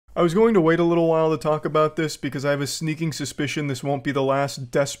I was going to wait a little while to talk about this because I have a sneaking suspicion this won't be the last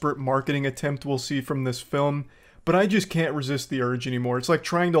desperate marketing attempt we'll see from this film, but I just can't resist the urge anymore. It's like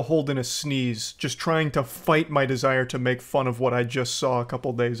trying to hold in a sneeze, just trying to fight my desire to make fun of what I just saw a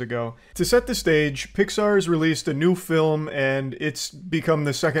couple days ago. To set the stage, Pixar has released a new film and it's become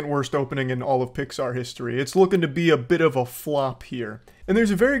the second worst opening in all of Pixar history. It's looking to be a bit of a flop here. And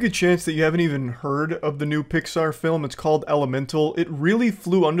there's a very good chance that you haven't even heard of the new Pixar film. It's called Elemental. It really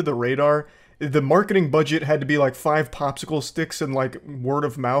flew under the radar. The marketing budget had to be like 5 popsicle sticks and like word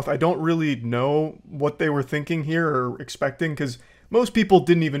of mouth. I don't really know what they were thinking here or expecting because most people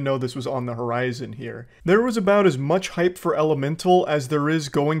didn't even know this was on the horizon here. There was about as much hype for Elemental as there is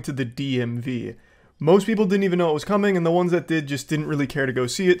going to the DMV. Most people didn't even know it was coming, and the ones that did just didn't really care to go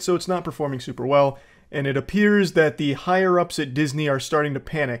see it, so it's not performing super well. And it appears that the higher-ups at Disney are starting to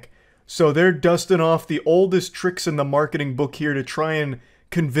panic. So they're dusting off the oldest tricks in the marketing book here to try and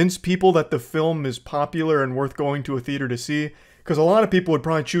convince people that the film is popular and worth going to a theater to see. Because a lot of people would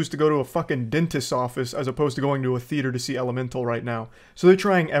probably choose to go to a fucking dentist's office as opposed to going to a theater to see Elemental right now. So they're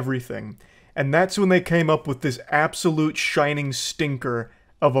trying everything. And that's when they came up with this absolute shining stinker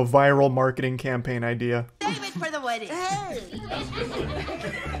of a viral marketing campaign idea. Save it for the wedding. Hey!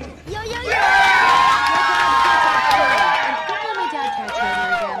 Yo, yo, yo! Yeah!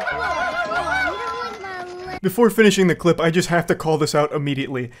 Before finishing the clip, I just have to call this out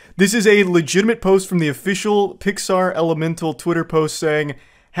immediately. This is a legitimate post from the official Pixar Elemental Twitter post saying,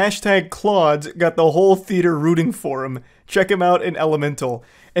 #Claude's got the whole theater rooting for him. Check him out in Elemental.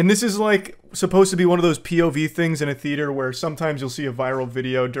 And this is like supposed to be one of those POV things in a theater where sometimes you'll see a viral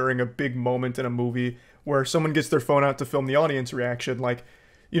video during a big moment in a movie where someone gets their phone out to film the audience reaction. Like,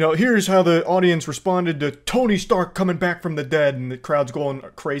 you know, here's how the audience responded to Tony Stark coming back from the dead, and the crowd's going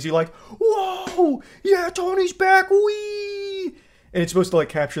crazy like, whoa, yeah, Tony's back, wee! And it's supposed to like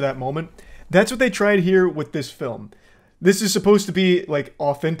capture that moment. That's what they tried here with this film. This is supposed to be like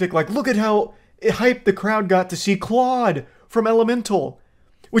authentic, like look at how hyped the crowd got to see Claude from Elemental.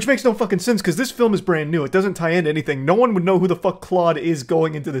 Which makes no fucking sense because this film is brand new. It doesn't tie into anything. No one would know who the fuck Claude is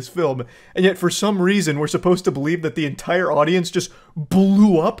going into this film. And yet for some reason we're supposed to believe that the entire audience just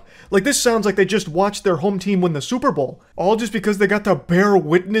blew up. Like this sounds like they just watched their home team win the Super Bowl. All just because they got to bear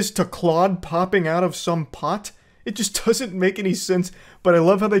witness to Claude popping out of some pot. It just doesn't make any sense, but I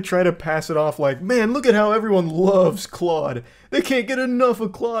love how they try to pass it off like, man, look at how everyone loves Claude. They can't get enough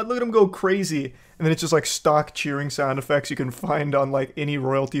of Claude. Look at him go crazy. And then it's just like stock cheering sound effects you can find on like any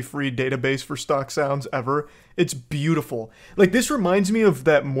royalty-free database for stock sounds ever. It's beautiful. Like this reminds me of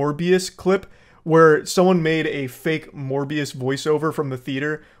that Morbius clip where someone made a fake Morbius voiceover from the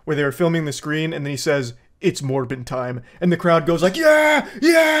theater where they were filming the screen and then he says, "It's Morbin time." And the crowd goes like, yeah,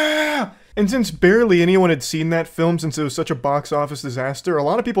 yeah! And since barely anyone had seen that film since it was such a box office disaster, a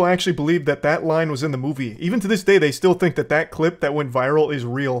lot of people actually believed that that line was in the movie. Even to this day, they still think that that clip that went viral is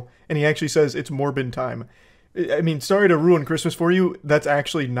real, and he actually says it's Morbin time. I mean, sorry to ruin Christmas for you, that's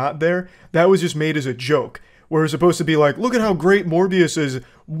actually not there. That was just made as a joke, where it's supposed to be like, look at how great Morbius is,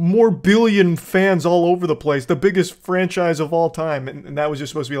 more billion fans all over the place, the biggest franchise of all time, and that was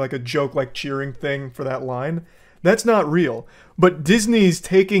just supposed to be like a joke, like cheering thing for that line. That's not real. But Disney's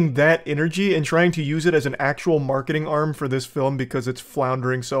taking that energy and trying to use it as an actual marketing arm for this film because it's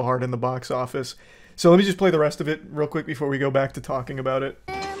floundering so hard in the box office. So let me just play the rest of it real quick before we go back to talking about it.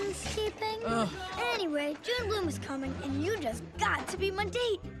 Anyway, June Bloom is coming, and you just got to be my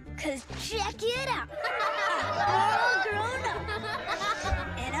date. Cause check it out. I'm all grown up.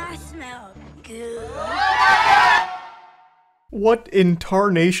 And I smell good. What in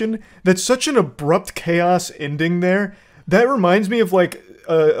tarnation? That's such an abrupt chaos ending there. That reminds me of like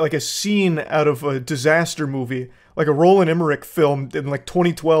a scene out of a disaster movie, like a Roland Emmerich film in like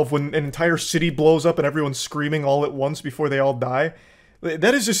 2012 when an entire city blows up and everyone's screaming all at once before they all die.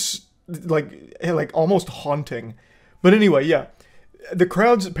 That is just like almost haunting. But anyway, yeah. The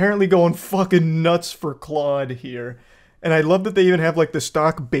crowd's apparently going fucking nuts for Claude here. And I love that they even have like the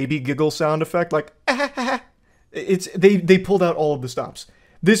stock baby giggle sound effect, like they pulled out all of the stops.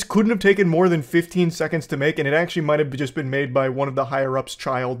 This couldn't have taken more than 15 seconds to make, and it actually might have just been made by one of the higher-ups'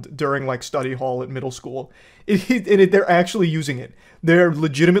 child during, like, study hall at middle school. They're actually using it. They're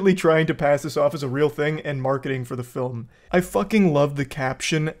legitimately trying to pass this off as a real thing and marketing for the film. I fucking love the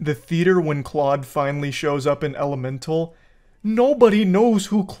caption, "The theater when Claude finally shows up in Elemental." Nobody knows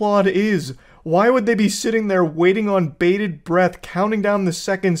who Claude is. Why would they be sitting there waiting on bated breath, counting down the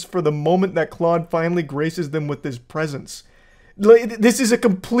seconds for the moment that Claude finally graces them with his presence? This is a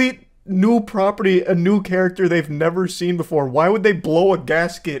complete new property, a new character they've never seen before. Why would they blow a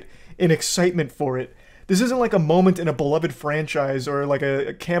gasket in excitement for it? This isn't like a moment in a beloved franchise or like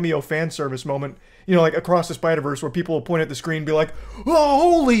a cameo fan service moment, you know, like Across the Spider-Verse, where people will point at the screen and be like, oh,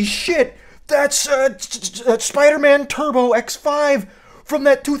 holy shit, that's Spider-Man Turbo X5 from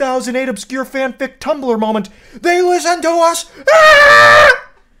that 2008 obscure fanfic Tumblr moment. They listen to us!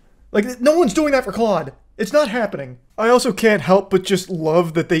 Ah! Like, no one's doing that for Claude. It's not happening. I also can't help but just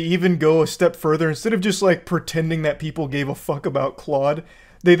love that they even go a step further. Instead of just like pretending that people gave a fuck about Claude,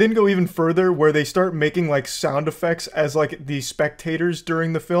 they then go even further where they start making like sound effects as like the spectators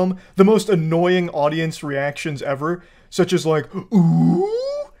during the film. The most annoying audience reactions ever, such as like, ooh,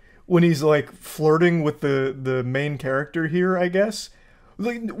 when he's like flirting with the main character here, I guess.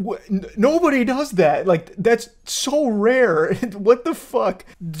 Like, nobody does that. Like, that's so rare. What the fuck?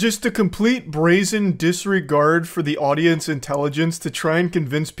 Just a complete brazen disregard for the audience intelligence to try and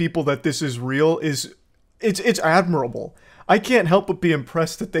convince people that this is real is... It's admirable. I can't help but be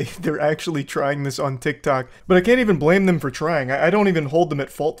impressed that they're actually trying this on TikTok, but I can't even blame them for trying. I don't even hold them at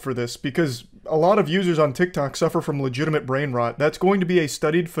fault for this, because a lot of users on TikTok suffer from legitimate brain rot. That's going to be a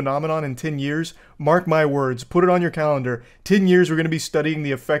studied phenomenon in 10 years. Mark my words. Put it on your calendar. 10 years we're going to be studying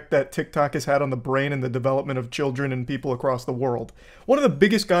the effect that TikTok has had on the brain and the development of children and people across the world. One of the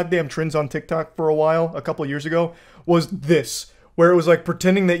biggest goddamn trends on TikTok for a while, a couple years ago, was this, where it was like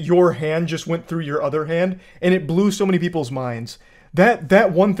pretending that your hand just went through your other hand, and it blew so many people's minds.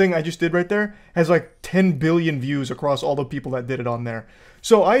 That one thing I just did right there has like 10 billion views across all the people that did it on there.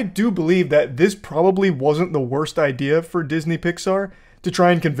 So I do believe that this probably wasn't the worst idea for Disney Pixar, to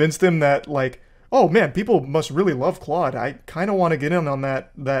try and convince them that like, oh man, people must really love Claude. I kind of want to get in on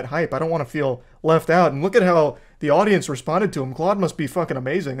that hype. I don't want to feel left out. And look at how the audience responded to him. Claude must be fucking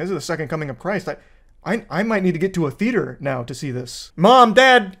amazing. This is the second coming of Christ. I might need to get to a theater now to see this. Mom,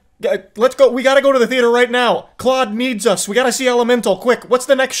 Dad, let's go. We gotta go to the theater right now. Claude needs us. We gotta see Elemental, quick. What's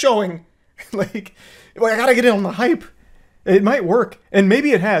the next showing? Like, I gotta get in on the hype. It might work. And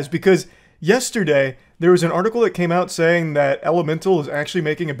maybe it has, because yesterday there was an article that came out saying that Elemental is actually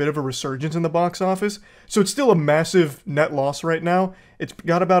making a bit of a resurgence in the box office. So it's still a massive net loss right now. It's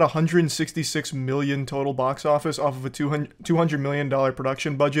got about 166 million total box office off of a $200 million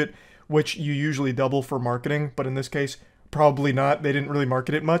production budget, which you usually double for marketing, but in this case, probably not. They didn't really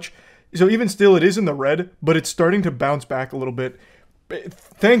market it much. So even still, it is in the red, but it's starting to bounce back a little bit.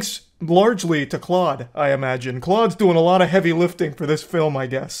 Thanks largely to Claude, I imagine. Claude's doing a lot of heavy lifting for this film, I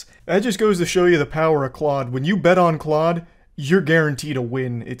guess. That just goes to show you the power of Claude. When you bet on Claude, you're guaranteed a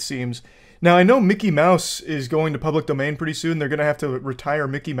win, it seems. Now, I know Mickey Mouse is going to public domain pretty soon. They're going to have to retire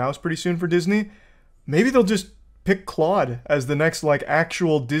Mickey Mouse pretty soon for Disney. Maybe they'll just pick Claude as the next, like,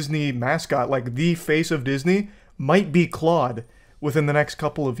 actual Disney mascot. Like, the face of Disney might be Claude within the next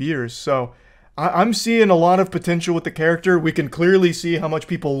couple of years. So I'm seeing a lot of potential with the character. We can clearly see how much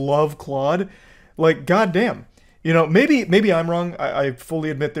people love Claude. Like, goddamn. You know, maybe I'm wrong. I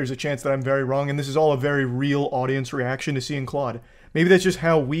fully admit there's a chance that I'm very wrong, and this is all a very real audience reaction to seeing Claude. Maybe that's just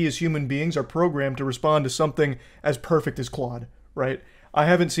how we as human beings are programmed to respond to something as perfect as Claude, right? I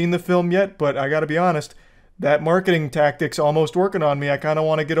haven't seen the film yet, but I gotta be honest, that marketing tactic's almost working on me. I kind of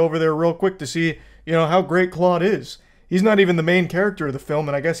want to get over there real quick to see, you know, how great Claude is. He's not even the main character of the film,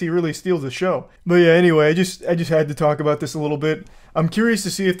 and I guess he really steals the show. But yeah, anyway, I just had to talk about this a little bit. I'm curious to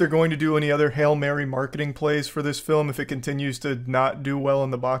see if they're going to do any other Hail Mary marketing plays for this film if it continues to not do well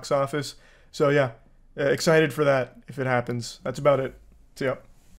in the box office. So yeah, excited for that if it happens. That's about it. See ya.